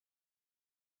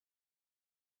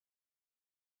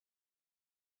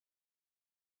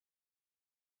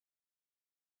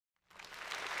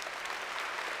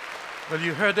Well,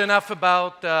 you heard enough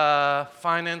about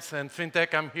finance and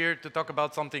fintech. I'm here to talk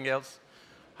about something else.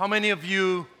 How many of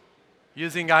you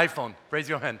using iPhone? Raise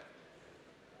your hand.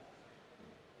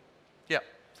 Yeah,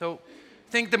 so I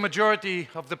think the majority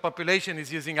of the population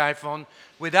is using iPhone.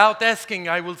 Without asking,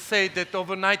 I will say that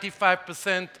over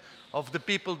 95% of the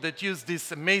people that use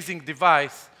this amazing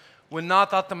device will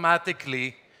not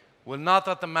automatically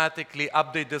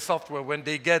update the software when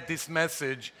they get this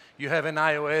message. You have an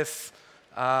iOS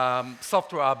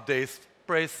software update.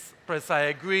 Press I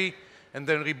agree, and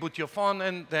then reboot your phone,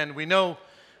 and then we know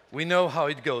how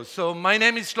it goes. So my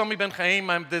name is Shlomi ben Haim.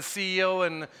 I'm the CEO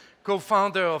and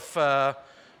co-founder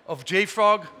of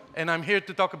Jfrog, and I'm here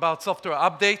to talk about software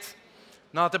updates,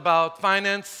 not about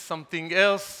finance, something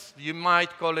else. You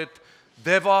might call it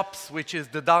DevOps, which is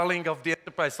the darling of the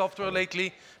enterprise software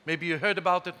lately. Maybe you heard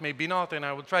about it, maybe not, and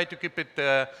I will try to keep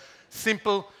it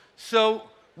simple. So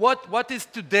what is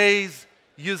today's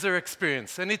user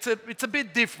experience? And it's a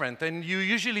bit different, and you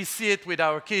usually see it with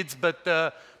our kids, but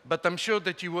I'm sure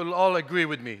that you will all agree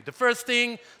with me. The first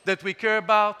thing that we care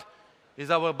about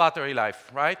is our battery life,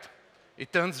 right?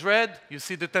 It turns red, you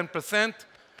see the 10%,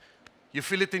 you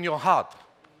feel it in your heart.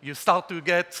 You start to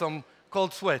get some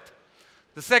cold sweat.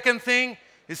 The second thing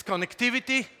is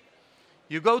connectivity.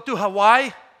 You go to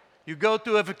Hawaii, you go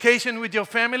to a vacation with your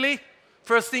family,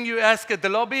 first thing you ask at the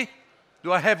lobby,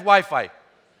 do I have Wi-Fi?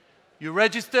 You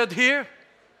registered here,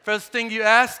 first thing you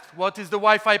ask, what is the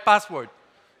Wi-Fi password?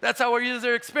 That's our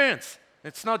user experience.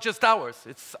 It's not just ours,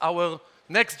 it's our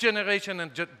next generation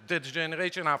and the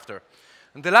generation after.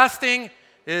 And the last thing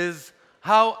is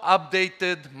how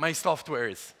updated my software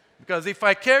is. Because if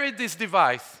I carry this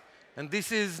device, and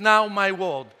this is now my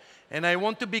world, and I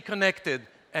want to be connected,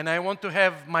 and I want to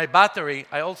have my battery,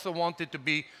 I also want it to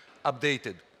be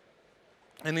updated.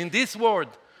 And in this world,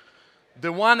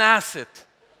 the one asset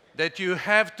that you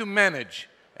have to manage,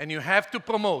 and you have to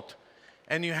promote,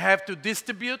 and you have to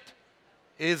distribute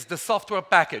is the software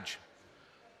package.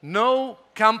 No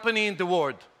company in the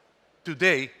world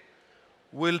today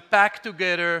will pack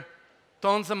together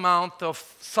tons amount of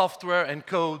software and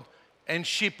code and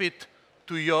ship it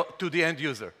to the end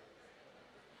user.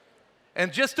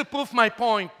 And just to prove my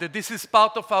point that this is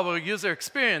part of our user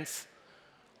experience,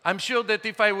 I'm sure that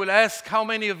if I will ask how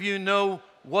many of you know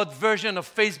what version of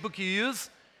Facebook you use,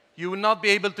 you will not be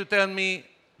able to tell me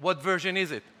what version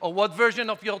is it, or what version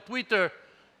of your Twitter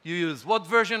you use, what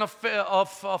version of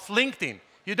LinkedIn.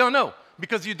 You don't know,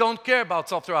 because you don't care about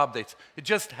software updates. It's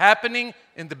just happening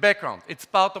in the background. It's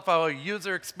part of our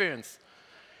user experience.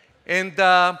 And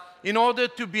in order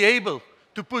to be able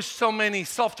to push so many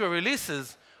software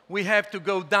releases, we have to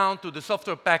go down to the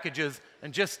software packages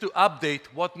and just to update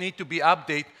what need to be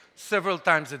updated several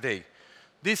times a day.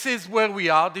 This is where we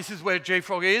are. This is where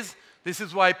Jfrog is. This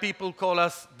is why people call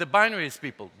us the binaries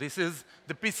people. This is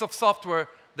the piece of software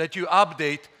that you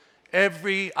update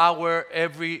every hour,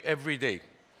 every day.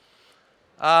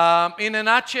 In a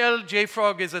nutshell,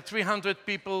 Jfrog is a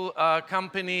 300-people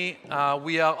company.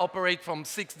 We operate from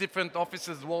 6 different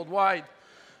offices worldwide,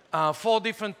 4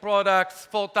 different products,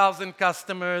 4,000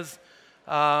 customers,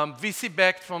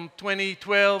 VC-backed from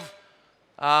 2012.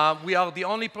 We are the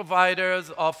only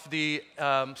providers of the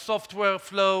software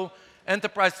flow,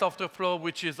 enterprise software flow,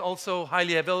 which is also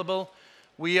highly available.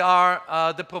 We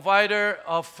are the provider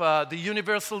of the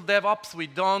universal DevOps.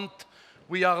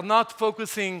 We are not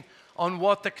focusing on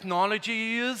what technology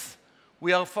you use.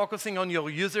 We are focusing on your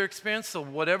user experience. So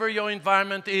whatever your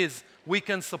environment is, we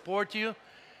can support you.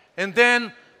 And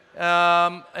then,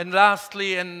 and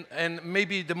lastly, and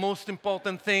maybe the most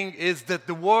important thing is that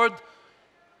the world,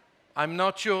 I'm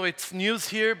not sure it's news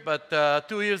here, but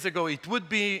 2 years ago it would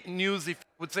be news if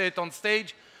I would say it on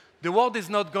stage. The world is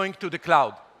not going to the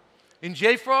cloud. In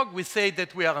Jfrog, we say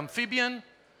that we are amphibian,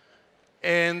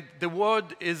 and the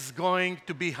world is going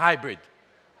to be hybrid.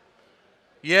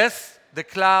 Yes, the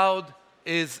cloud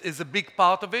is a big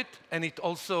part of it, and it's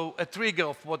also a trigger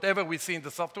of whatever we see in the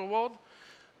software world.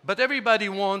 But everybody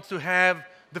wants to have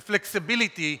the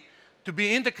flexibility to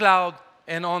be in the cloud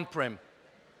and on-prem.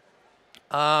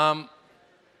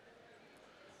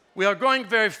 We are growing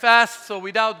very fast, so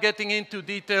without getting into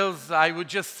details, I would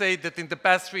just say that in the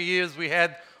past 3 years, we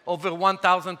had over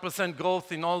 1,000%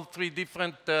 growth in all 3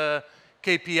 different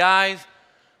KPIs.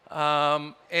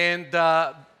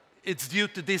 It's due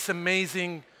to these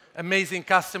amazing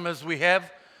customers we have.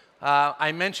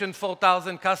 I mentioned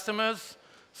 4,000 customers.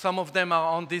 Some of them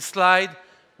are on this slide.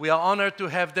 We are honored to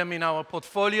have them in our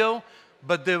portfolio.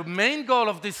 But the main goal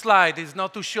of this slide is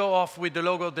not to show off with the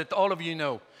logo that all of you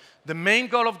know. The main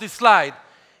goal of this slide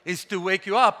is to wake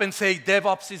you up and say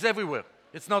DevOps is everywhere.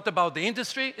 It's not about the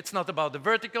industry, it's not about the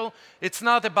vertical, it's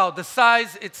not about the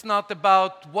size, it's not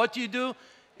about what you do,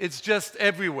 it's just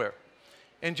everywhere.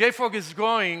 And Jfrog is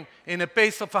growing in a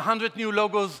pace of 100 new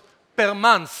logos per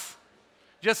month.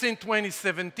 Just in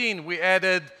 2017, we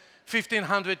added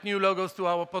 1,500 new logos to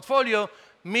our portfolio,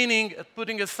 meaning,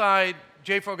 putting aside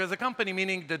Jfrog as a company,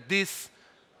 meaning that this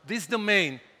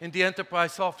domain in the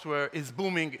enterprise software is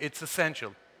booming, it's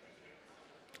essential.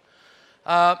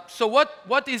 So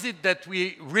what is it that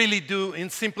we really do in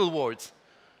simple words?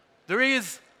 There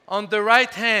is, on the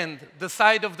right hand, the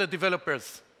side of the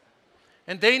developers.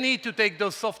 And they need to take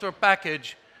those software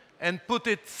package and put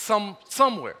it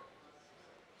somewhere.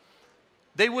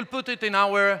 They will put it in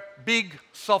our big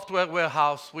software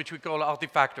warehouse, which we call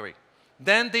Artifactory.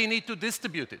 Then they need to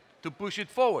distribute it, to push it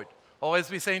forward. Or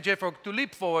as we say in Jfrog, to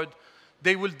leap forward,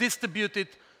 they will distribute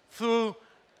it through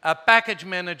a package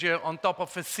manager on top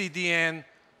of a CDN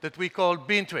that we call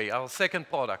Bintray, our second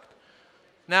product.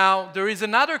 Now, there is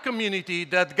another community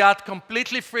that got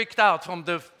completely freaked out from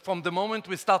the moment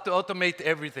we start to automate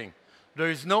everything. There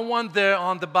is no one there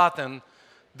on the button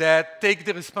that take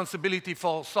the responsibility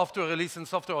for software release and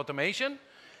software automation.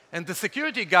 And the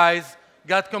security guys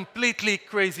got completely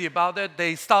crazy about it.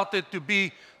 They started to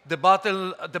be the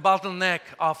bottleneck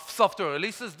of software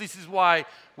releases. This is why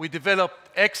we developed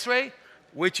X-Ray,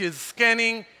 which is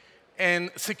scanning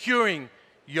and securing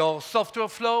your software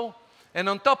flow. And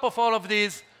on top of all of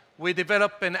these, we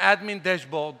developed an admin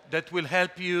dashboard that will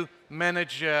help you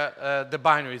manage the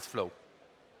binaries flow.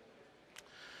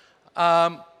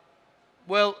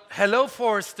 Well, hello,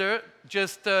 Forrester.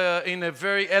 Just in a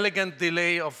very elegant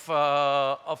delay of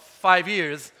 5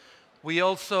 years, we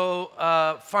also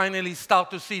finally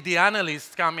start to see the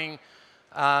analysts coming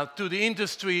to the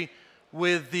industry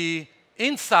with the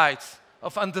insights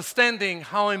of understanding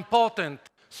how important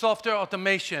software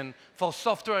automation for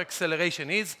software acceleration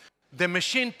is. The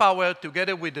machine power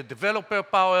together with the developer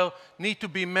power need to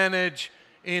be managed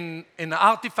in an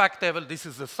artifact level. This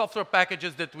is the software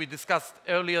packages that we discussed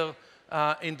earlier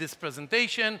in this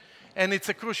presentation, and it's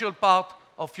a crucial part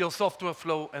of your software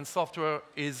flow, and software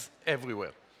is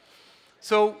everywhere.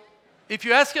 So if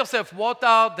you ask yourself, what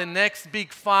are the next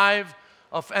big 5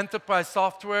 of enterprise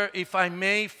software, if I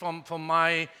may, from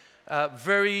my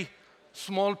very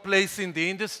small place in the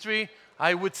industry,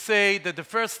 I would say that the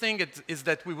first thing is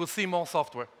that we will see more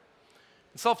software.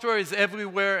 Software is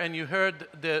everywhere, and you heard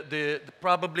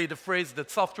probably the phrase that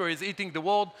software is eating the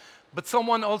world, but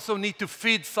someone also needs to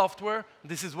feed software.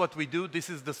 This is what we do. This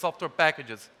is the software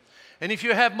packages. And if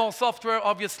you have more software,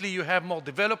 obviously you have more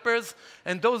developers,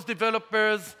 and those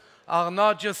developers are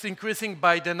not just increasing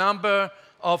by the number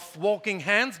of working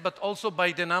hands, but also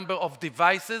by the number of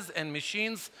devices and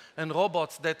machines and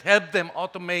robots that help them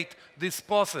automate this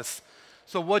process.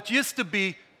 So what used to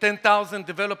be 10,000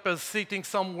 developers sitting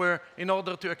somewhere in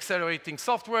order to accelerating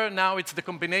software, now it's the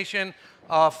combination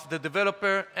of the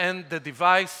developer and the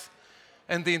device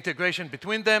and the integration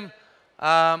between them.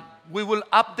 We will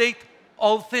update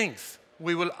all things.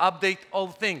 We will update all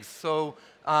things. So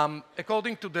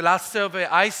according to the last survey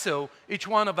I saw, each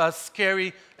one of us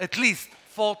carry at least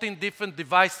 14 different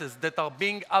devices that are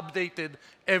being updated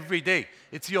every day.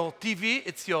 It's your TV,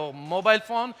 it's your mobile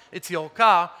phone, it's your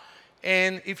car.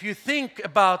 And if you think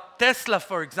about Tesla,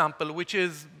 for example, which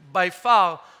is by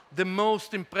far the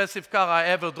most impressive car I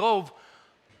ever drove,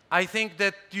 I think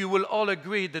that you will all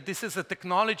agree that this is a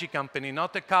technology company,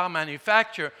 not a car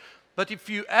manufacturer. But if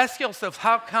you ask yourself,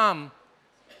 how come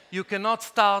you cannot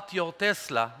start your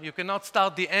Tesla, you cannot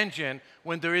start the engine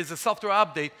when there is a software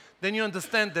update, then you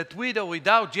understand that with or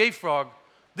without Jfrog,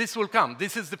 this will come.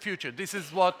 This is the future. This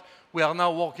is what we are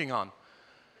now working on.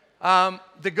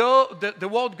 The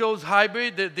world goes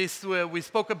hybrid. We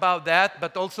spoke about that,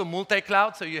 but also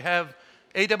multi-cloud. So you have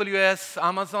AWS,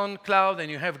 Amazon Cloud, and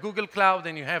you have Google Cloud,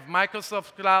 and you have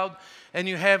Microsoft Cloud, and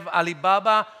you have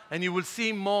Alibaba, and you will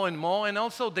see more and more. And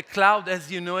also the cloud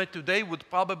as you know it today would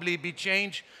probably be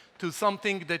changed to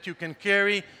something that you can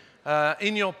carry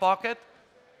in your pocket,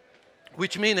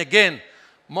 which means, again,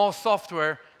 more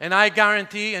software. And I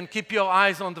guarantee, and keep your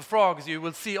eyes on the frogs, you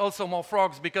will see also more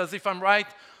frogs, because if I'm right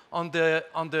on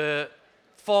the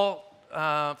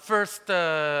first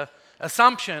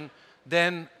assumption,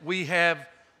 then we have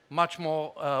much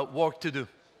more work to do.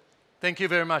 Thank you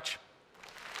very much.